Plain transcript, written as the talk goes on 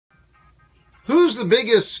who's the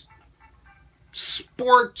biggest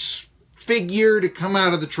sports figure to come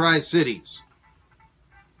out of the Tri-Cities?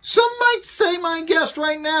 Some might say my guest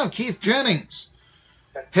right now, Keith Jennings.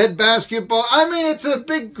 Head basketball. I mean, it's a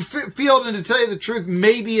big field, and to tell you the truth,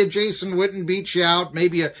 maybe a Jason Witten beats you out.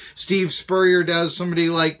 Maybe a Steve Spurrier does, somebody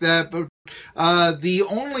like that. But the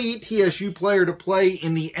only ETSU player to play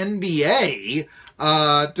in the NBA,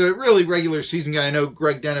 the really regular season guy, I know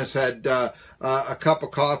Greg Dennis had a cup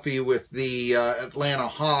of coffee with the Atlanta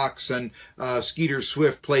Hawks, and Skeeter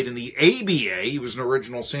Swift played in the ABA. He was an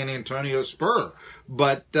original San Antonio Spur.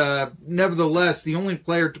 But nevertheless, the only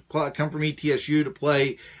player to come from ETSU to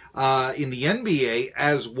play in the NBA,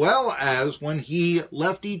 as well as when he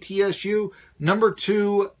left ETSU, number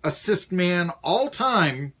 2 assist man all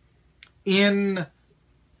time in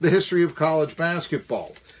the history of college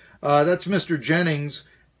basketball. That's Mr. Jennings.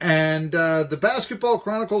 And the Basketball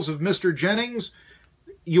Chronicles of Mr. Jennings,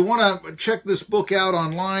 you want to check this book out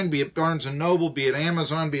online, be it Barnes & Noble, be it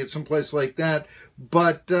Amazon, be it someplace like that.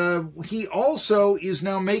 But he also is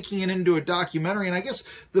now making it into a documentary. And I guess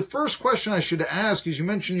the first question I should ask is, you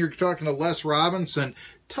mentioned you're talking to Les Robinson.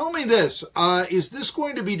 Tell me this. Is this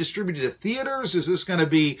going to be distributed to theaters? Is this going to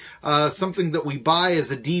be something that we buy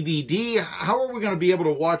as a DVD? How are we going to be able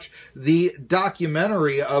to watch the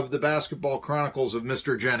documentary of the Basketball Chronicles of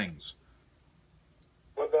Mr. Jennings?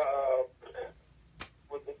 Well, the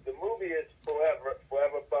movie is Forever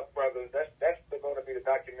Buck Brothers. That's going to be the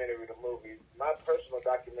documentary, the movie. My personal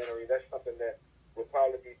documentary, that's something that will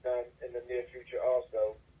probably be done in the near future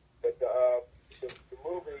also. But the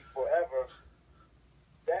movie Forever,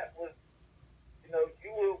 that was,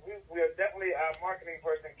 we are definitely, our marketing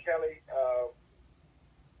person, Kelly,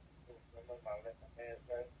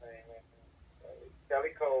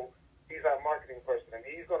 Kelly Cole, he's our marketing person, and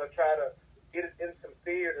he's going to try to get it in some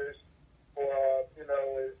theaters for,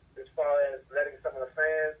 as far as letting some of the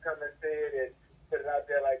fans come and see it and put it out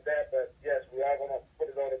there like that. But yes, we are going to put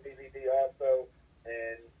it on a DVD also,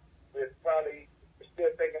 and we're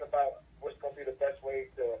still thinking about what's going to be the best way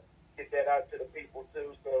to get that out to the people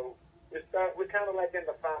too. So we're kind of like in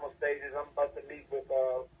the final stages. I'm about to meet with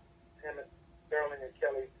him and Sterling and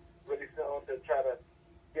Kelly really soon to try to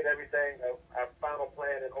get everything, our final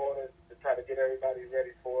plan in order to try to get everybody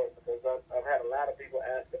ready for it, because I've had a lot of people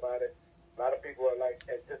ask about it. A lot of people are like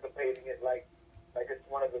anticipating it like it's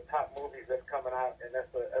one of the top movies that's coming out, and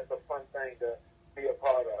that's a fun thing to be a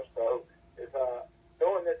part of. So it's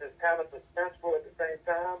doing this is kind of suspenseful at the same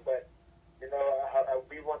time, but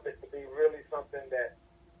we want this to be really something that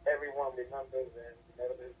everyone remembers, and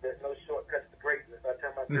there's no shortcuts to greatness. I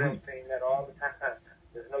tell my girls team that all the time.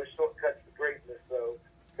 There's no shortcuts to greatness, so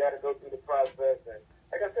you got to go through the process. And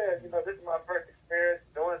like I said, this is my first experience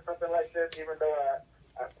doing something like this, even though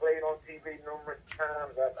I've played on TV numerous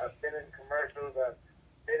times. I've been in commercials. I've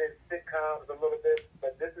been in sitcoms a little bit,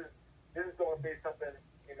 but this is going to be something,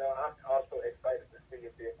 I'm also excited to see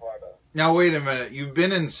and be a part of. Now, wait a minute. You've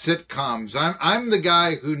been in sitcoms. I'm the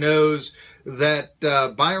guy who knows that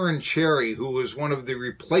Byron Cherry, who was one of the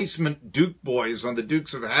replacement Duke boys on the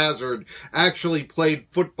Dukes of Hazzard, actually played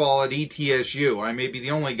football at ETSU. I may be the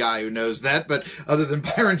only guy who knows that, but other than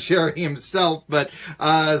Byron Cherry himself. But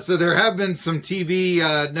so there have been some TV.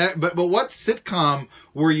 But what sitcom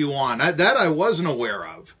were you on? That I wasn't aware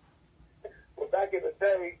of. Well, back in the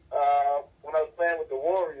day, when I was playing with the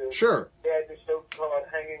Warriors, sure, they had this show called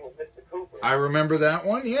Hanging with Mr. Cooper. I remember that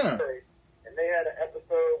one, yeah. And they had an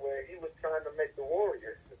episode where he was trying to make the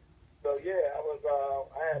Warriors. So yeah,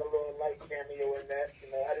 I had a little light cameo in that.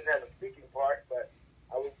 I didn't have a speaking part, but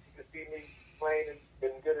you could see me playing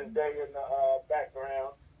in Good as Day in the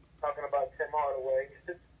background, talking about Tim Hardaway.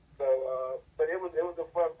 So, but it was a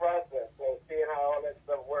fun process. So seeing how all that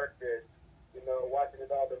stuff worked, and watching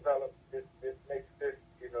it all develop, it makes this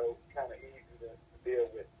kind of easy to deal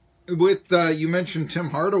with. With you mentioned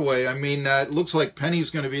Tim Hardaway. I mean, it looks like Penny's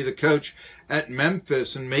going to be the coach at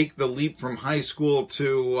Memphis and make the leap from high school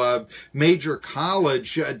to major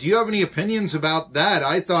college. Do you have any opinions about that?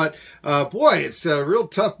 I thought, boy, it's a real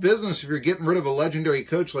tough business if you're getting rid of a legendary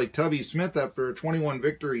coach like Tubby Smith after a 21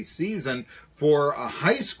 victory season for a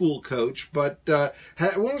high school coach. But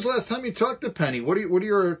when was the last time you talked to Penny? What are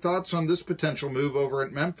your thoughts on this potential move over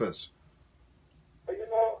at Memphis?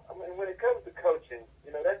 Well, when it comes to coaching,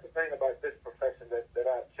 that's the thing about this profession that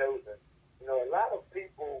I've chosen. A lot of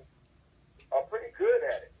people are pretty good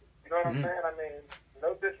at it. You know what I'm saying? I mean,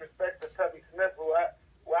 no disrespect to Tubby Smith, who I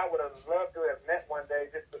would have loved to have met one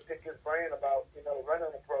day just to pick his brain about,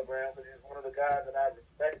 running the program, because he's one of the guys that I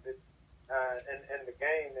respected in the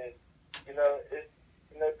game. And,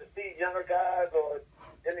 to see younger guys or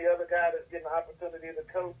any other guy that's getting the opportunity to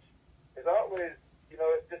coach, it's always,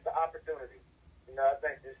 it's just an opportunity. I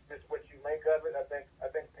think it's just what you make of it. I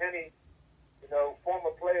think Penny,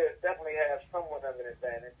 former players definitely have somewhat of an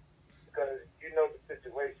advantage because the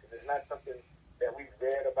situation. It's not something that we've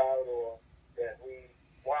read about or that we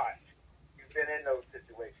watch. You've been in those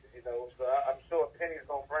situations, So I'm sure Penny's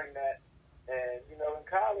going to bring that. And, in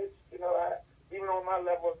college, even on my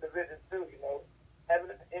level of Division II,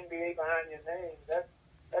 having an NBA behind your name, that's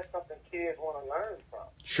something kids want to learn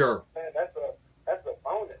from. Sure. Man, that's a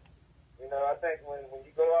bonus. I think when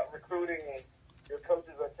you go out recruiting and your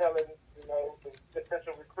coaches are telling, the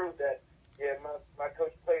potential recruit that, yeah, my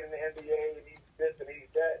coach played in the NBA and he's this and he's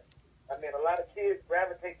that. I mean, a lot of kids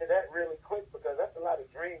gravitate to that really quick because that's a lot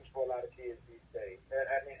of dreams for a lot of kids these days.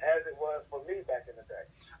 I mean, as it was for me back in the day.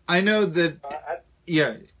 I know that,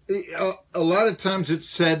 a lot of times it's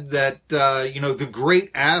said that, the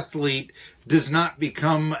great athlete does not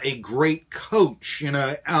become a great coach,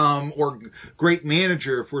 or great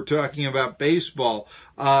manager if we're talking about baseball.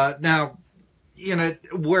 Now,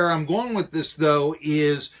 where I'm going with this, though,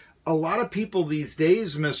 is a lot of people these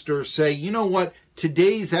days, Mister, say, you know what,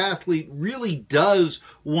 today's athlete really does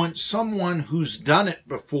want someone who's done it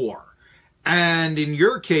before. And in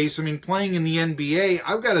your case, I mean, playing in the NBA,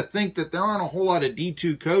 I've got to think that there aren't a whole lot of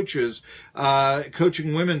D2 coaches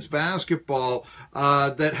coaching women's basketball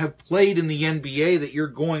that have played in the NBA that you're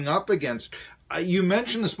going up against. You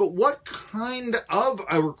mentioned this, but what kind of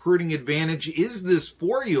a recruiting advantage is this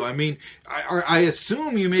for you? I mean, I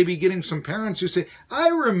assume you may be getting some parents who say, I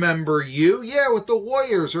remember you, with the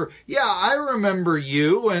Warriors, or, I remember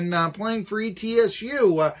you and playing for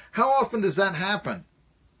ETSU. How often does that happen?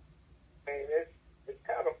 It's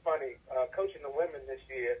kind of funny. Coaching the women this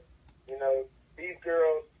year, these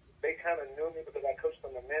girls, they kind of knew me because I coached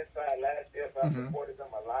on the men's side last year, so I supported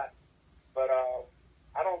them a lot. But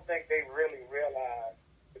I don't think they really realized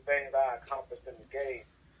the things I accomplished in the game.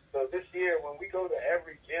 So this year, when we go to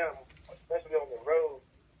every gym, especially on the road,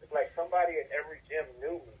 it's like somebody at every gym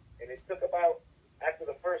knew me. And it took about, after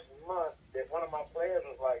the first month, that one of my players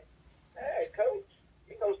was like, hey, Coach,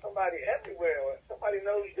 you know somebody everywhere, or somebody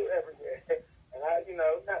knows you everywhere. And I,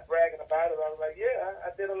 not bragging about it, I was like,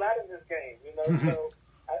 I did a lot in this game, So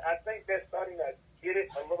I think they're starting to get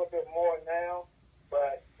it a little bit more now.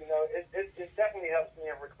 But, it definitely helps me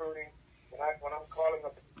in recruiting. When I'm calling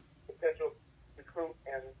a potential recruit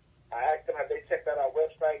and I ask them, have they checked out our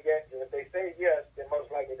website yet? And if they say yes, then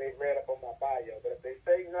most likely they've read up on my bio. But if they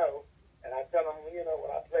say no, and I tell them,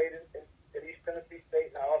 when I played at East Tennessee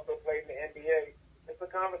State and I also played in the NBA, it's a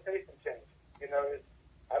conversation change.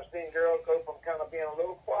 I've seen girls go from kind of being a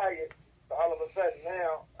little quiet to all of a sudden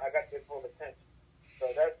now I got their full attention. So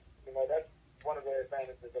that's one of the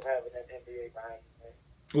advantages of having that NBA behind me.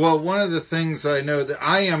 Well, one of the things I know that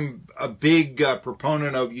I am a big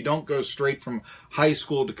proponent of, you don't go straight from high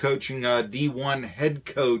school to coaching D1 head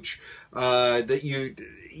coach, that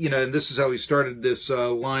and this is how we started this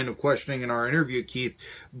line of questioning in our interview, Keith,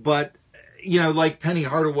 but, like Penny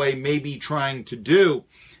Hardaway may be trying to do.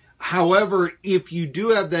 However, if you do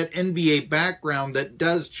have that NBA background, that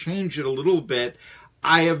does change it a little bit.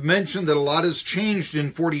 I have mentioned that a lot has changed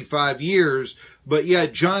in 45 years, but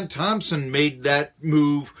John Thompson made that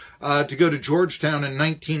move to go to Georgetown in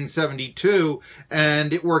 1972,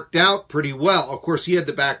 and it worked out pretty well. Of course, he had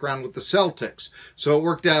the background with the Celtics, so it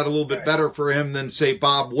worked out a little bit better for him than, say,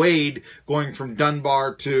 Bob Wade going from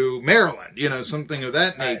Dunbar to Maryland, something of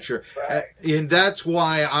that nature. Right. And that's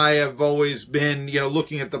why I have always been,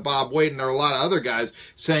 looking at the Bob Wade, and there are a lot of other guys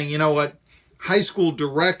saying, you know what, high school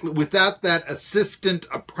directly, without that assistant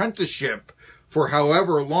apprenticeship for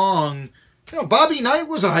however long. Bobby Knight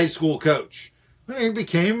was a high school coach. He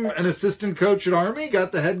became an assistant coach at Army,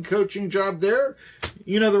 got the head coaching job there.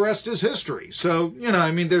 The rest is history. So,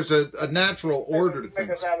 there's a natural order to things. You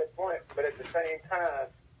make a valid point, but at the same time,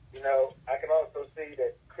 I can also see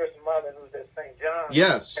that Chris Mullen, who's at St. John's,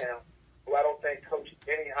 yes, who I don't think coached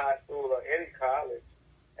any high school or any college,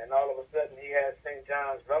 and all of a sudden he has St.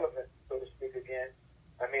 John's relevant, so to speak, again.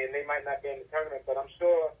 I mean, they might not be in the tournament, but I'm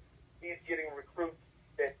sure he's getting recruits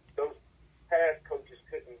that those past coaches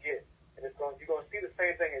couldn't get. And you're going to see the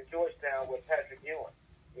same thing at Georgetown with Patrick Ewing.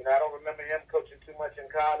 I don't remember him coaching too much in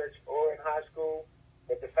college or in high school,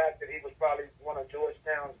 but the fact that he was probably one of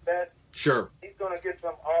Georgetown's best, sure, he's going to get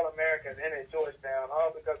some All-Americans in at Georgetown,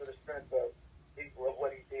 all because of the strength of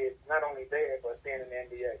what he did, not only there, but staying in the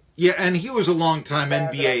NBA. Yeah, and he was a long-time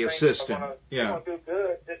NBA assistant. He's going to do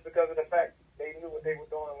good just because of the fact they knew what they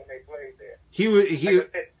were doing when they played there. You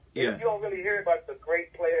don't really hear about the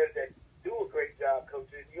great players that do a great job,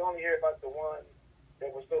 coaches. You only hear about the ones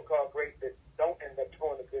that were so-called great that don't end up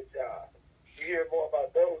doing a good job. You hear more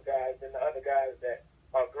about those guys than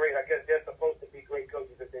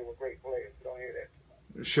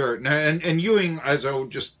Sure. Now, and Ewing, as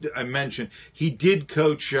I mentioned, he did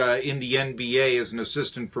coach in the NBA as an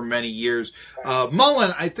assistant for many years.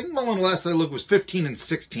 Mullen, I think Mullen, last I looked, was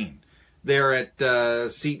 15-16 there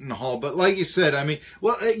at Seton Hall. But like you said, I mean,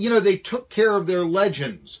 well, they took care of their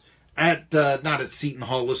legends at not at Seton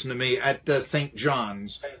Hall. Listen to me, at St.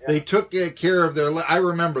 John's. They took care of their. I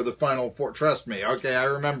remember the Final Four. Trust me. Okay, I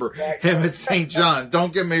remember him at St. John's.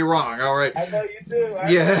 Don't get me wrong. All right. I know you do.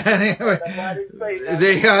 Anyway,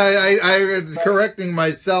 I correcting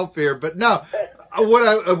myself here, but no.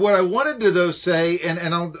 What I wanted to though say,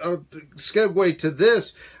 and I'll segue to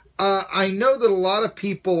this. I know that a lot of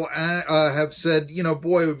people have said,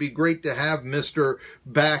 boy, it would be great to have Mr.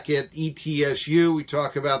 back at ETSU. We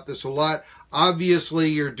talk about this a lot. Obviously,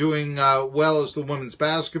 you're doing well as the women's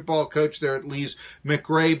basketball coach there at Lees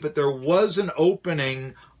McRae, but there was an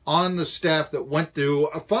opening on the staff that went to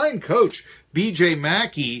a fine coach, B.J.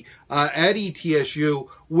 Mackey, at ETSU.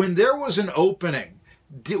 When there was an opening,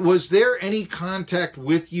 was there any contact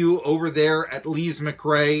with you over there at Lees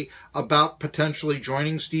McRae about potentially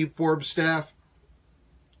joining Steve Forbes' staff?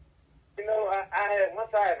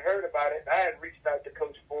 Once I had heard about it, I had reached out to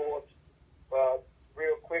Coach Forbes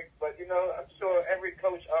real quick. But, I'm sure every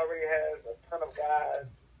coach already has a ton of guys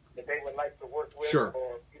that they would like to work with. Sure.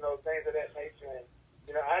 Or, things of that nature. And,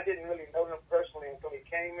 I didn't really know him personally until he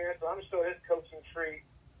came here. So I'm sure his coaching tree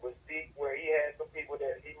was deep, where he had some people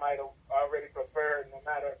that he might have already preferred, no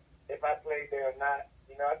matter if I played there or not.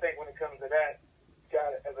 I think when it comes to that,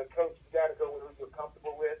 as a coach, you got to go with who you're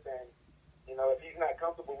comfortable with. And, if he's not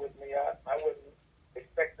comfortable with me, I wouldn't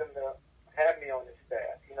expect him to have me on his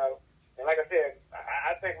staff, And like I said,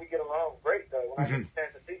 I think we get along great, though. When I get a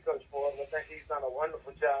chance to see Coach Forbes, I think he's done a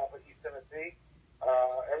wonderful job with East Tennessee.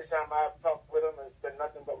 Every time I've talked with him, it's been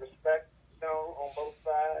nothing but respect shown on both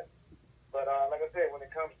sides. But like I said, when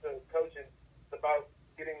it comes to coaching, it's about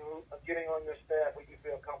getting on your staff who you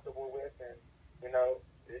feel comfortable with, and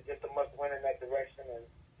it's just a must win in that direction. And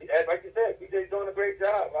like you said, BJ's doing a great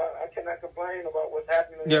job. I cannot complain about what's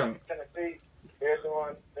happening in Tennessee. They're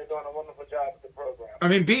doing a wonderful job with the program. I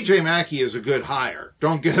mean, B.J. Mackey is a good hire.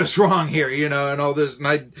 Don't get us wrong here, and all this. And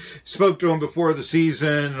I spoke to him before the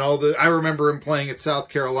season, and all the. I remember him playing at South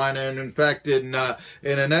Carolina, and in fact, in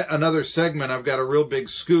another segment, I've got a real big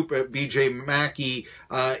scoop at B.J. Mackey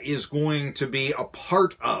is going to be a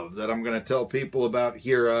part of that. I'm going to tell people about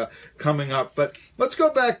here coming up. But let's go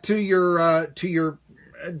back to your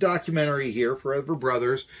documentary here, Forever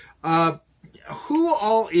Brothers. Who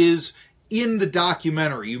all is in the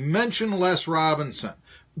documentary? You mentioned Les Robinson,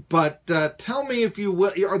 but tell me, if you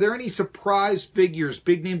will, are there any surprise figures,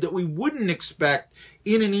 big name, that we wouldn't expect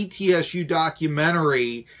in an ETSU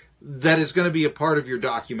documentary that is going to be a part of your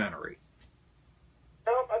documentary?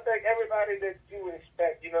 I think everybody that you would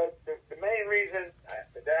expect. The main reason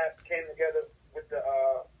that came together with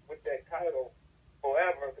that title,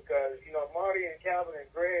 Forever, because Marty and Calvin and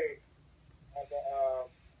Greg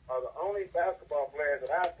are the only basketball players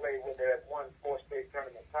that I've played with that have won 4 state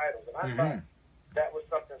tournament titles. And I thought that was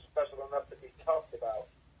something special enough to be talked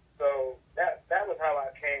about. So that was how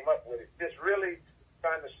I came up with it. Just really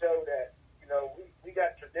trying to show that, we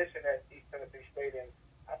got tradition at East Tennessee State. And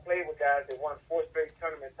I played with guys that won 4 straight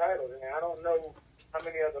tournament titles. And I don't know how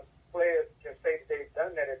many other players can say that they've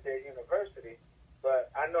done that at their university.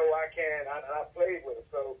 But I know I can. I played with them.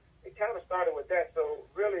 So it kind of started with that. So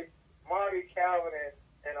really, Marty, Calvin, and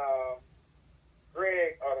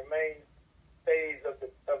Greg are the main phase of the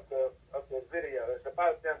video. It's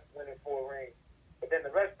about them winning 4 rings. But then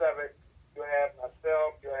the rest of it, you have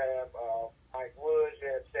myself, you have Mike Woods, you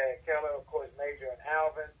have Chad Keller, of course, Major and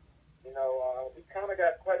Alvin. We kind of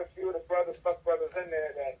got quite a few of the Buck brothers in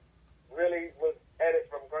there that really was at it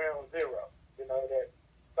from ground zero. That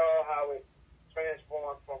saw how it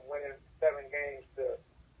transformed from winning 7 games to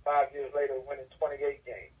 5 years later winning 28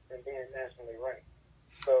 games and being nationally ranked.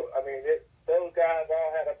 So, I mean, those guys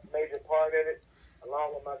all had a major part in it,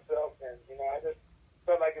 along with myself. And, I just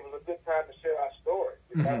felt like it was a good time to share our story.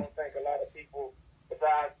 I don't think a lot of people,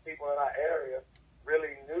 besides people in our area,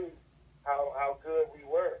 really knew how good we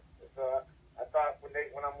were. So I thought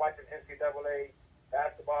when I'm watching NCAA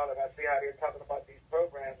basketball and I see how they're talking about these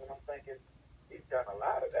programs, and I'm thinking, he's done a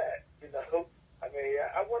lot of that. I mean,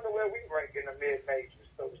 I wonder where we rank in the mid-majors,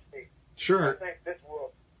 so to speak. Sure. I think this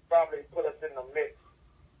will probably put us in the mix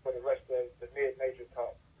for the rest of the mid-major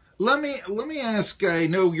talk. Let me ask, I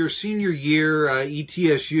know your senior year,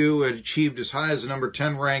 ETSU had achieved as high as a number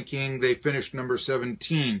 10 ranking. They finished number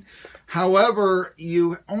 17. However,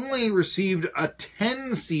 you only received a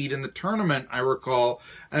 10 seed in the tournament, I recall,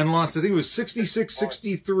 and lost, I think it was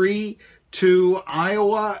 66-63 to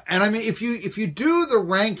Iowa. And I mean, if you do the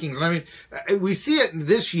rankings, and I mean, we see it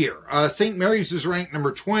this year. St. Mary's is ranked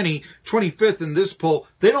number 25th in this poll.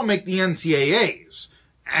 They don't make the NCAAs.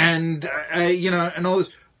 And, and all this.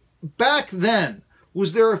 Back then,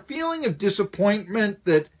 was there a feeling of disappointment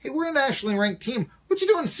that, hey, we're a nationally ranked team. What you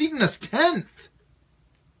doing seeding us 10th?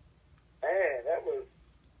 Man, that was,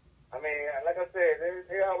 I mean, like I said,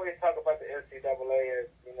 they always talk about the NCAA as,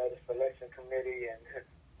 the selection committee and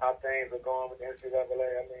how things are going with the NCAA.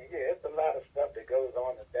 I mean, yeah, it's a lot of stuff that goes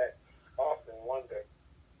on at that. Often wonder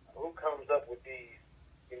who comes up with these,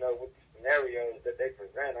 with the scenarios that they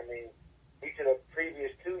present. I mean, each of the previous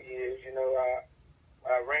 2 years,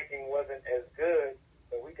 our ranking wasn't as good,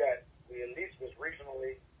 but we at least was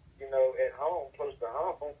regionally, at home, close to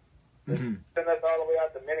home. Mm-hmm. Send us all the way out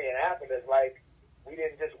to Minneapolis, like we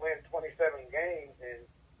didn't just win 27 games, and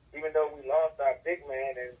even though we lost our big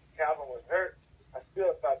man and Calvin was hurt, I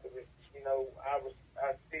still thought that our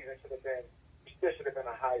season should have been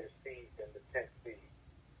a higher seed than the 10th seed.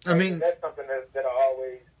 I mean, that's something that'll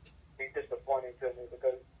always be disappointing to me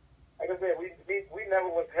because, like I said, we never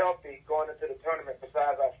was healthy going into the tournament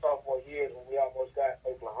besides our sophomore years when we almost got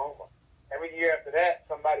Oklahoma. Every year after that,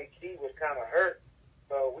 somebody key was kind of hurt,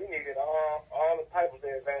 so we needed all the types of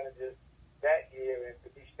advantages that year, and to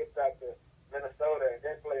be shipped out to Minnesota and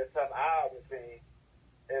then play a tough Iowa team,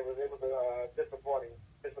 it was a disappointing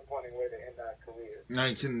way to end our career.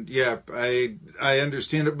 I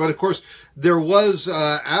understand it, but of course there was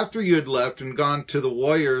after you had left and gone to the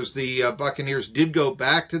Warriors, the Buccaneers did go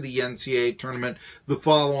back to the NCAA tournament the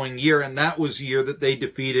following year, and that was the year that they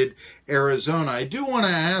defeated Arizona. I do want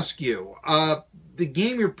to ask you, the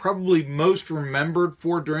game you're probably most remembered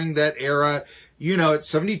for during that era.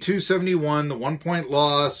 It's 72-71, the 1-point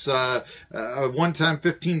loss, a one-time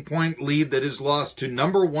 15-point lead that is lost to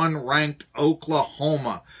number 1 ranked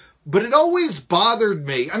Oklahoma. But it always bothered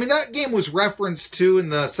me. I mean, that game was referenced to in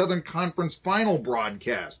the Southern Conference final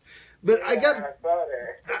broadcast. But yeah, I saw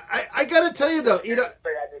that. I got to tell you though, I didn't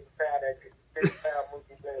foul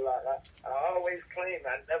I always claim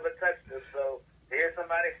I never touched it, so to hear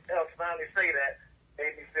somebody else finally say that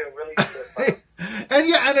made me feel really good. And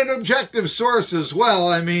an objective source as well.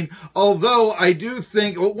 I mean, although I do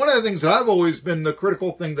think one of the things that I've always been the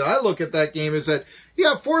critical thing that I look at that game is that you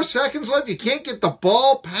have 4 seconds left. You can't get the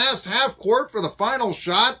ball past half court for the final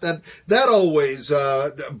shot. That always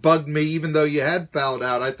bugged me, even though you had fouled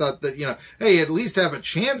out. I thought that, hey, at least have a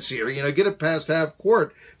chance here, get it past half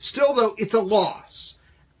court. Still, though, it's a loss.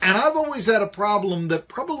 And I've always had a problem that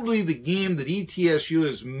probably the game that ETSU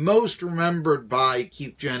is most remembered by,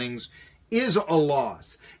 Keith Jennings, is a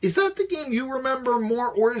loss. Is that the game you remember more,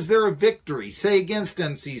 or is there a victory, say against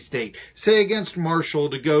NC State, say against Marshall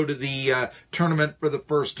to go to the tournament for the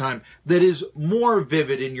first time, that is more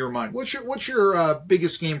vivid in your mind? What's your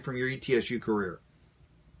biggest game from your ETSU career?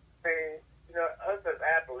 I mean, us as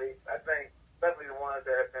athletes, I think, especially the ones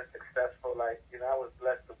that have been successful, like, I was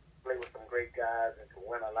blessed to play with some great guys and to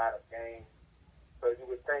win a lot of games. So you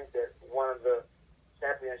would think that one of the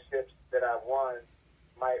championships that I won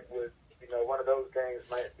one of those games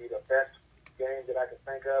might be the best game that I can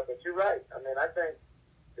think of. But you're right. I mean, I think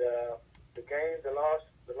the game, the loss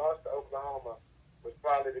to Oklahoma was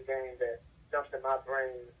probably the game that jumps in my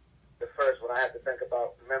brain the first when I have to think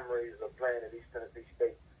about memories of playing at East Tennessee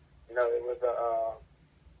State. It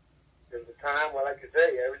was a time where, like you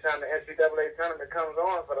say, every time the NCAA tournament comes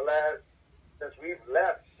on since we've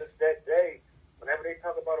left, since that day, whenever they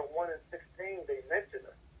talk about a 1-16, they mention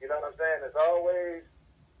us. You know what I'm saying? There's always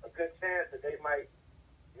a good chance that they might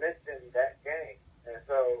mention that game. And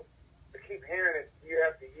so to keep hearing it year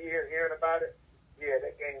after year, hearing about it, yeah,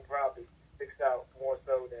 that game probably sticks out more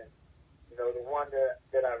so than, the one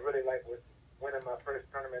that I really liked was winning my first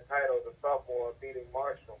tournament title as a sophomore, beating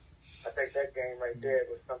Marshall. I think that game right there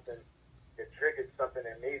was something that triggered something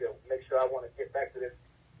in me to make sure I want to get back to this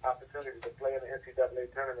opportunity to play in the NCAA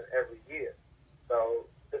tournament every year. So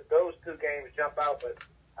those 2 games jump out, but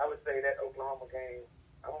I would say that Oklahoma game,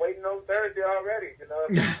 I'm waiting on Thursday already. If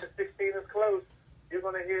the 16 is close, you're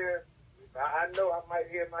going to hear, I know I might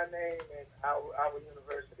hear my name in our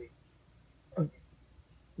university.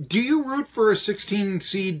 Do you root for a 16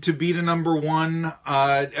 seed to beat a number 1?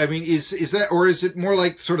 I mean, is that, or is it more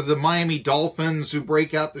like sort of the Miami Dolphins who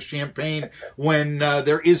break out the champagne when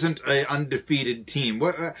there isn't an undefeated team?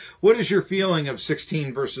 What is your feeling of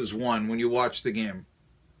 16 versus 1 when you watch the game?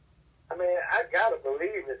 I mean, I gotta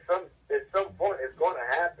believe at some point it's going to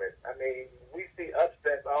happen. I mean, we see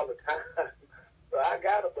upsets all the time, so I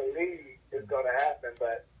gotta believe it's going to happen.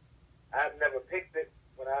 But I've never picked it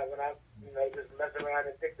when I just mess around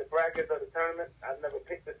and pick the brackets of the tournament. I've never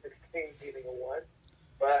picked the 16 beating a 1,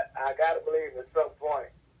 but I got to believe at some point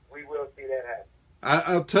we will see that happen.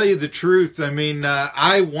 I'll tell you the truth. I mean,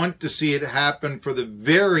 I want to see it happen for the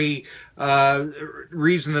very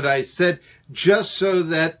reason that I said, just so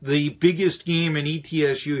that the biggest game in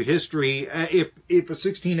ETSU history, if a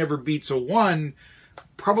 16 ever beats a 1,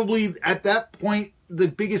 probably at that point, the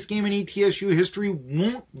biggest game in ETSU history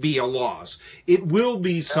won't be a loss. It will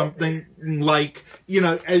be something like,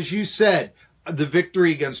 as you said, the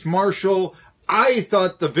victory against Marshall. I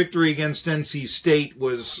thought the victory against NC State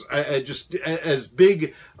was just as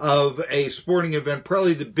big of a sporting event,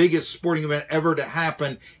 probably the biggest sporting event ever to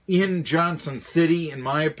happen in Johnson City, in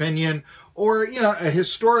my opinion. Or, a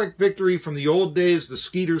historic victory from the old days, the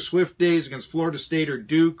Skeeter Swift days against Florida State or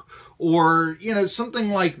Duke, or, something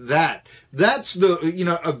like that. That's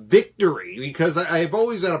a victory, because I've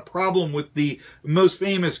always had a problem with the most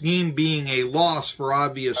famous game being a loss for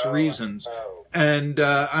obvious reasons. And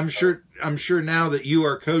I'm sure now that you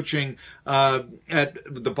are coaching at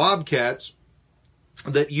the Bobcats,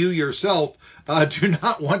 that you yourself do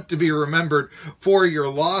not want to be remembered for your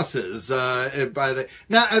losses.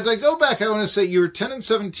 Now, as I go back, I want to say you were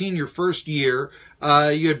 10-17 your first year.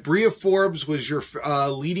 You had Bria Forbes was your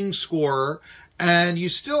leading scorer. And you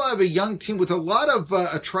still have a young team with a lot of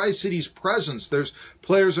a Tri-Cities presence. There's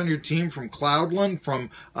players on your team from Cloudland, from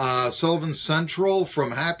Sullivan Central, from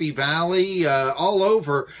Happy Valley, all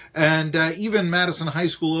over, and even Madison High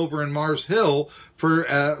School over in Mars Hill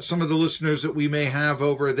for some of the listeners that we may have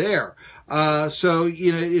over there. So,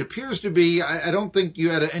 it appears to be, I don't think you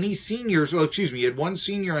had any seniors. Well, excuse me, you had one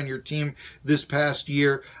senior on your team this past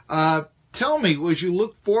year. Tell me, as you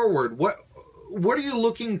look forward, what are you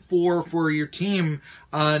looking for your team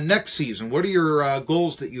next season? What are your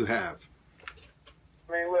goals that you have?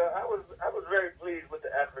 I mean, well, I was very pleased with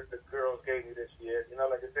the effort the girls gave me this year.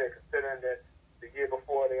 Like I said, considering that the year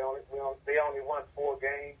before they only won 4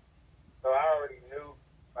 games, so I already knew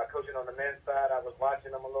by coaching on the men's side, I was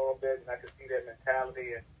watching them a little bit, and I could see their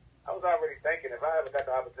mentality, and I was already thinking if I ever got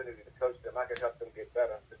the opportunity to coach them, I could help them get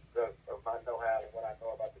better just because of my know-how and what I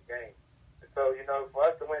know about the game. So, for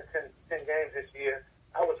us to win 10 games this year,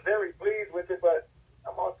 I was very pleased with it, but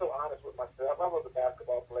I'm also honest with myself. I was a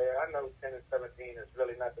basketball player. I know 10 and 17 is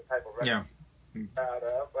really not the type of record I'm proud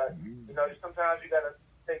of, but, sometimes you got to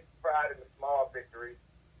take pride in the small victories.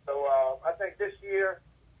 So I think this year,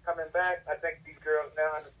 coming back, I think these girls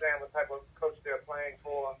now understand what type of coach they're playing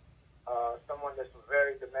for, someone that's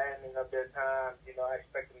very demanding of their time. I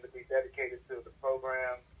expect them to be dedicated to the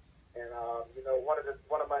program. And,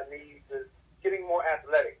 one of my needs is getting more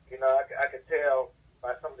athletic. I could tell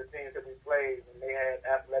by some of the teams that we played when they had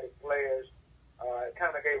athletic players, it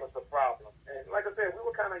kind of gave us a problem. And like I said, we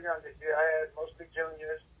were kind of young this year. I had mostly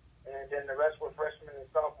juniors, and then the rest were freshmen and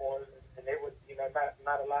sophomores, and they were,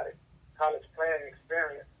 not a lot of college playing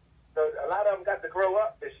experience. So a lot of them got to grow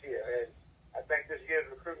up this year. And I think this year's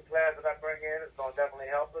recruiting class that I bring in is going to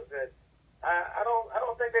definitely help us. And I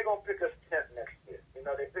don't think they're going to pick us 10th next year.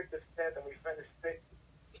 They picked us 10th and we finished 6th.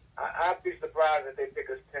 I'd be surprised if they pick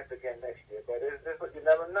us 10th again next year. But you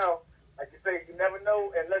never know. Like you say, you never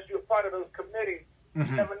know unless you're a part of those committees. You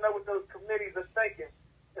never know what those committees are thinking.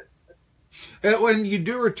 When you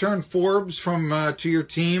do return Forbes from to your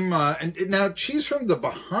team, and now she's from the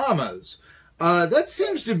Bahamas. That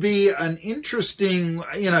seems to be an interesting,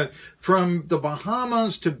 from the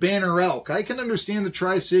Bahamas to Banner Elk. I can understand the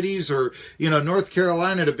Tri-Cities or, North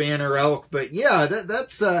Carolina to Banner Elk, but yeah,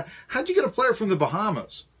 that's, how'd you get a player from the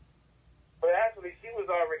Bahamas? Well, actually, she was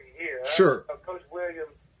already here. Sure. Coach Williams,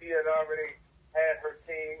 she had already had her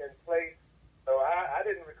team in place, so I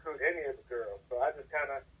didn't recruit any of the girls. So I just kind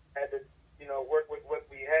of had to, work with what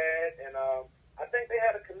we had, and I think they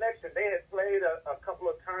had a connection. They had played a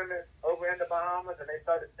couple of tournaments over in the Bahamas, and they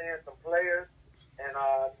started seeing some players, and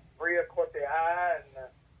Bria caught their eye, and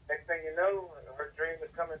next thing you know, her dream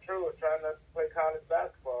is coming true of trying to play college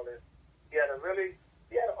basketball. And she had an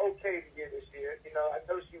okay year this year. I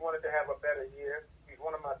know she wanted to have a better year. She's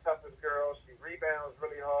one of my toughest girls. She rebounds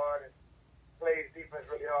really hard and plays defense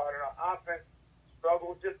really hard. And her offense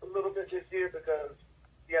struggled just a little bit this year because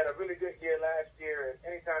she had a really good year last year. And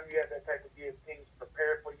anytime you have that type of year, teams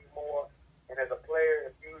prepare for you more. And as a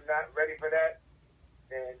player, if you're not ready for that,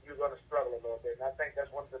 then you're going to struggle a little bit. And I think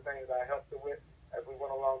that's one of the things I helped her with as we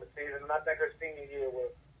went along the season. And I think her senior year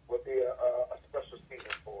will be a special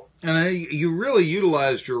season for her. And you really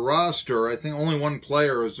utilized your roster. I think only one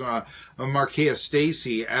player was Marky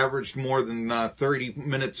Stacy, averaged more than 30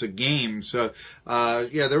 minutes a game. So,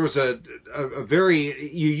 yeah, there was a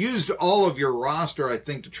very, you used all of your roster, I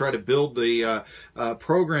think, to try to build the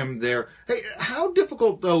program there. Hey, how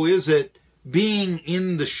difficult, though, is it being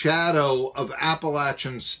in the shadow of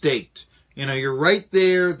Appalachian State? You know, you're right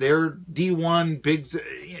there. They're D1, big,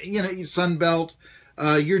 you know, Sun Belt.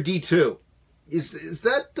 You're D2. Is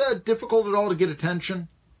that difficult at all to get attention?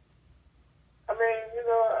 I mean, you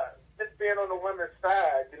know, just being on the women's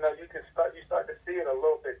side, you know, you start to see it a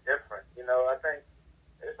little bit different. You know, I think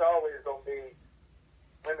it's always going to be,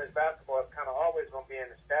 women's basketball is kind of always going to be in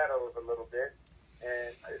the shadows a little bit,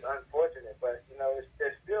 and it's unfortunate. But, you know,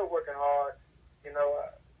 they're still working hard. You know,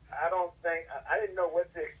 I didn't know what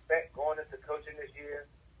to expect going into coaching this year.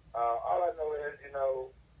 All I know is, you know,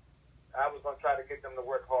 I was going to try to get them to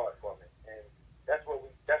work hard for me. And that's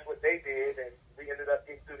what they did, and we ended up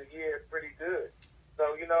getting through the year pretty good.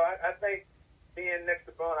 So, you know, I think being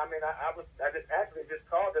next to Bone, I mean, I just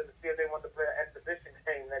called them to see if they wanted to play an exhibition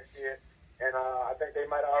game next year, and I think they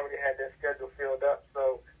might have already had their schedule filled up.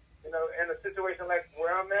 So, you know, in a situation like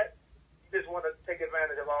where I'm at, you just want to take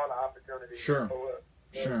advantage of all the opportunities. Sure.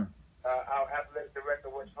 Sure. Our athletic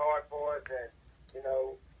director works hard for us, and, you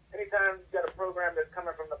know, anytime you got a program that's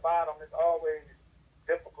coming from the bottom, it's always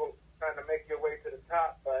difficult trying to make your way to the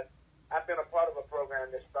top. But I've been a part of a program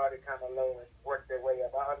that started kind of low and worked their way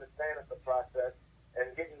up. I understand it's a process,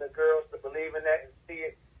 and getting the girls to believe in that and see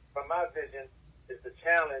it from my vision is the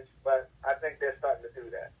challenge, but I think they're starting to do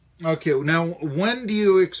that. Okay, now when do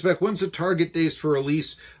you expect, when's the target dates for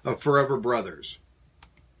release of Forever Brothers?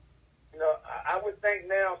 You know, I would think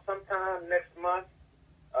now sometime next month,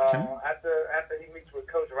 Okay. after he meets with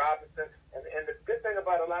Coach Robinson. And the good thing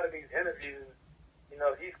about a lot of these interviews, you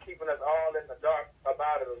know, he's keeping us all in the dark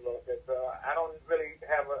about it a little bit. I don't really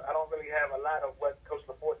have a lot of what Coach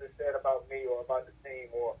LaForce has said about me or about the team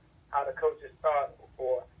or how the coaches thought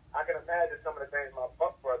before. I can imagine some of the things my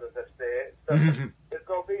Buck brothers have said. So it's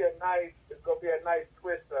gonna be a nice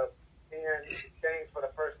twist of seeing James for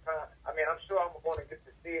the first time. I mean, I'm sure I'm going to get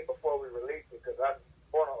to see it before we release it because I'm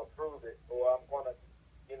going to approve it, or I'm going to,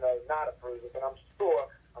 you know, not approve it. But I'm sure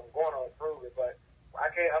I'm going to approve it. But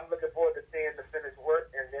I'm looking forward to seeing the finished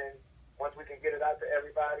work, and then once we can get it out to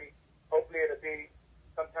everybody, hopefully it'll be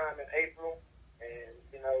sometime in April, and,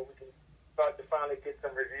 you know, we can start to finally get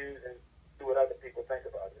some reviews and see what other people think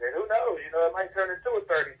about it. And who knows, you know, it might turn into a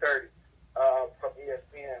 30-30 from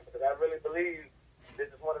ESPN, because I really believe this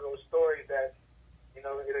is one of those stories that, you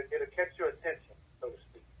know, it'll catch your attention, so to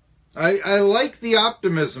speak. I like the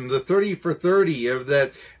optimism, the 30 for 30 of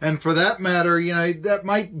that, and for that matter, you know, that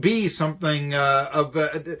might be something of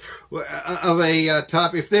a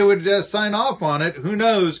top. If they would sign off on it, who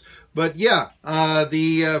knows? But yeah,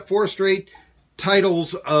 the 4 straight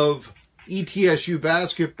titles of ETSU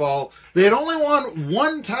basketball. They had only won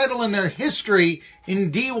 1 title in their history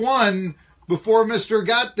in D1 before Mr.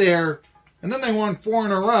 got there, and then they won 4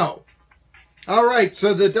 in a row. All right,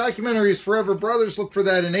 so the documentary is Forever Brothers. Look for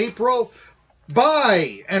that in April.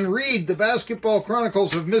 Buy and read the Basketball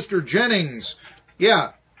Chronicles of Mr. Jennings.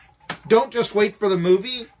 Yeah, don't just wait for the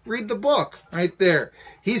movie. Read the book right there.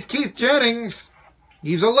 He's Keith Jennings.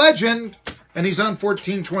 He's a legend, and he's on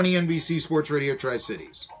 1420 NBC Sports Radio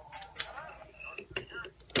Tri-Cities.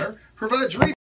 Provides